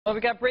Well,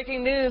 we got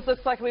breaking news.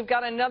 Looks like we've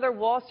got another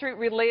Wall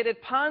Street-related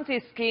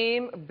Ponzi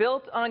scheme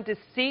built on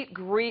deceit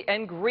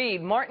and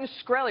greed. Martin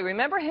Shkreli,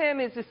 remember him?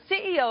 He's the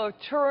CEO of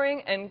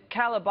Turing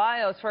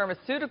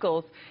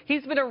Pharmaceuticals.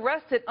 He's been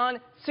arrested on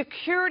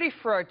security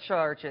fraud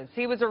charges.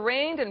 He was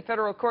arraigned in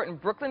federal court in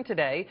Brooklyn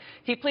today.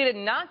 He pleaded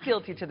not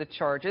guilty to the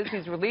charges.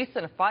 He's released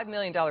on a $5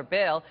 million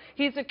bail.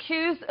 He's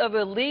accused of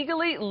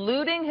illegally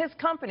looting his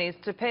companies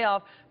to pay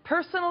off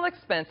personal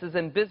expenses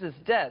and business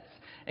debts.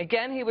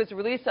 Again, he was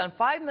released on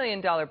 $5 million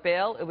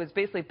bail. It was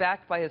basically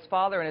backed by his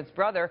father and his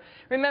brother.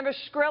 Remember,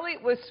 Shkreli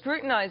was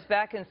scrutinized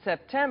back in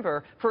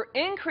September for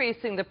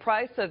increasing the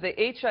price of the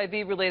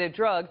HIV-related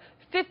drug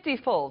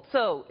 50-fold.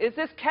 So, is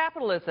this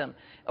capitalism,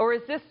 or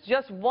is this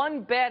just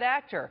one bad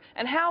actor?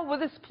 And how will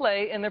this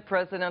play in the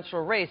presidential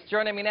race?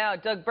 Joining me now,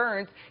 Doug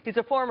Burns. He's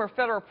a former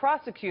federal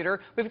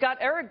prosecutor. We've got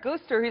Eric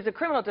Guster. He's a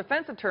criminal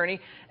defense attorney,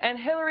 and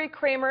Hilary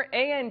Kramer,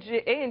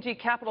 A&G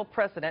Capital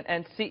president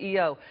and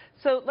CEO.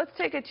 So, let's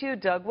take it to you,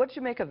 Doug. What did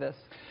you make of this?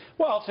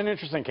 Well, it's an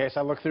interesting case.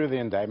 I looked through the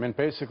indictment.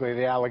 Basically,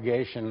 the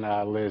allegation,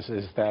 Liz,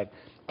 is that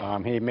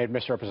he made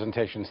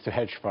misrepresentations to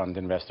hedge fund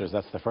investors.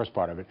 That's the first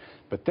part of it.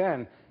 But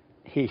then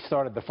he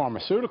started the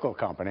pharmaceutical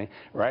company,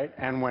 right?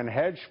 And when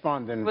hedge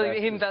fund investors...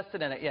 Well, he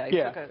invested in it,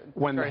 yeah.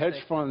 When the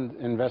hedge fund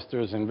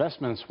investors'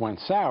 investments went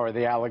sour,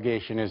 the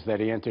allegation is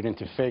that he entered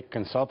into fake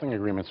consulting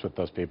agreements with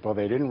those people.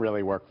 They didn't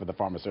really work for the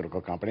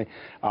pharmaceutical company,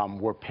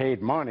 were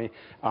paid money,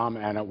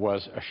 and it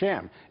was a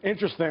sham.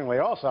 Interestingly,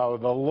 also,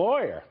 the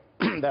lawyer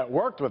that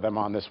worked with him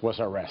on this was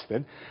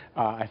arrested.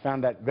 I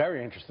found that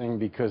very interesting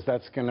because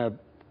that's going to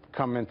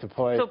come into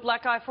play. So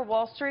black eye for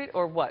Wall Street,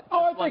 or what?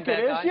 Oh, I think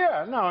it is,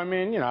 yeah. No, I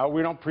mean, you know,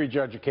 we don't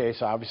prejudge a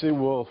case, obviously.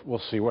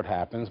 We'll see what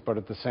happens. But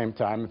at the same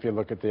time, if you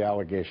look at the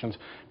allegations,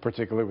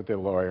 particularly with the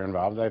lawyer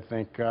involved, I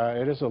think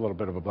it is a little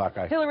bit of a black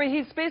eye. Hilary,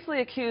 he's basically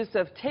accused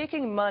of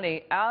taking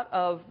money out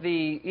of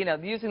the,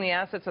 using the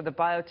assets of the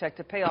biotech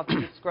to pay off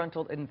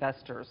disgruntled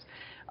investors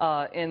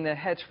in the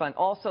hedge fund.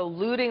 Also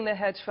looting the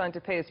hedge fund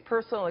to pay his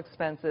personal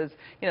expenses,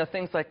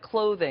 things like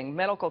clothing,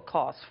 medical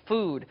costs,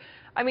 food.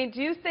 I mean,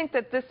 do you think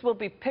that this will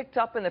be picked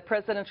up in the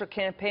presidential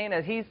campaign,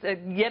 as he's,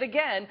 yet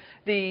again,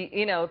 the,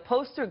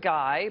 poster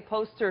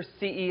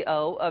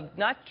CEO of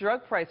not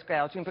drug price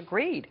gouging, but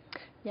greed?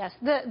 Yes,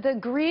 the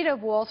greed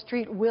of Wall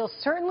Street will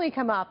certainly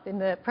come up in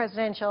the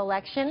presidential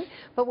election,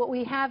 but what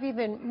we have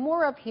even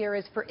more up here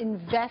is for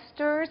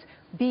investors,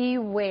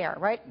 beware,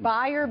 right?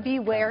 Buyer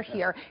beware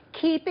here.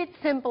 Keep it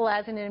simple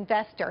as an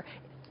investor.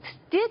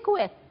 Stick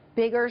with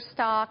bigger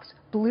stocks,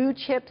 blue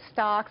chip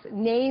stocks,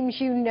 names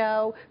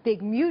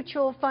big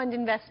mutual fund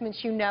investments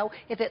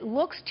If it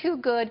looks too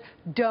good,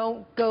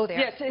 don't go there.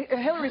 Yes, to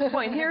Hilary's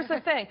point, here's the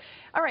thing.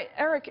 All right,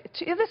 Eric,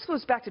 this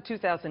goes back to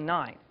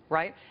 2009.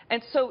 Right?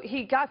 And so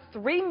he got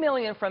 $3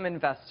 million from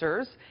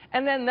investors,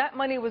 and then that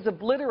money was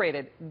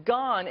obliterated,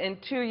 gone in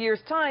 2 years'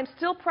 time,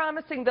 still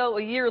promising, though,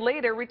 a year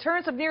later,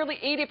 returns of nearly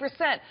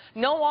 80%.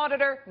 No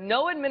auditor,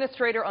 no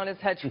administrator on his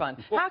hedge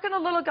fund. How can a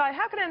little guy,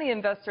 how can any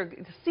investor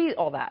see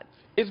all that?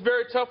 It's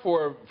very tough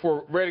for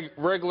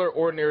regular,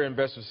 ordinary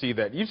investors to see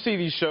that. You see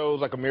these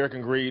shows like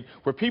American Greed,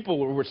 where people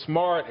who are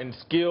smart and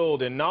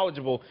skilled and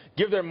knowledgeable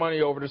give their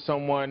money over to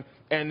someone,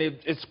 and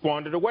it's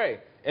squandered away.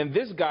 And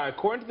this guy,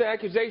 according to the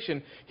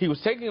accusation, he was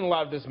taking a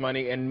lot of this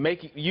money and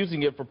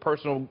using it for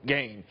personal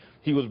gain.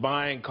 He was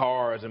buying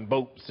cars and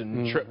boats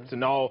and trips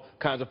and all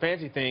kinds of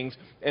fancy things.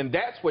 And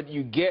that's what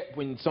you get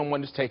when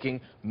someone is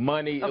taking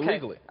money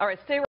illegally. All right, stay right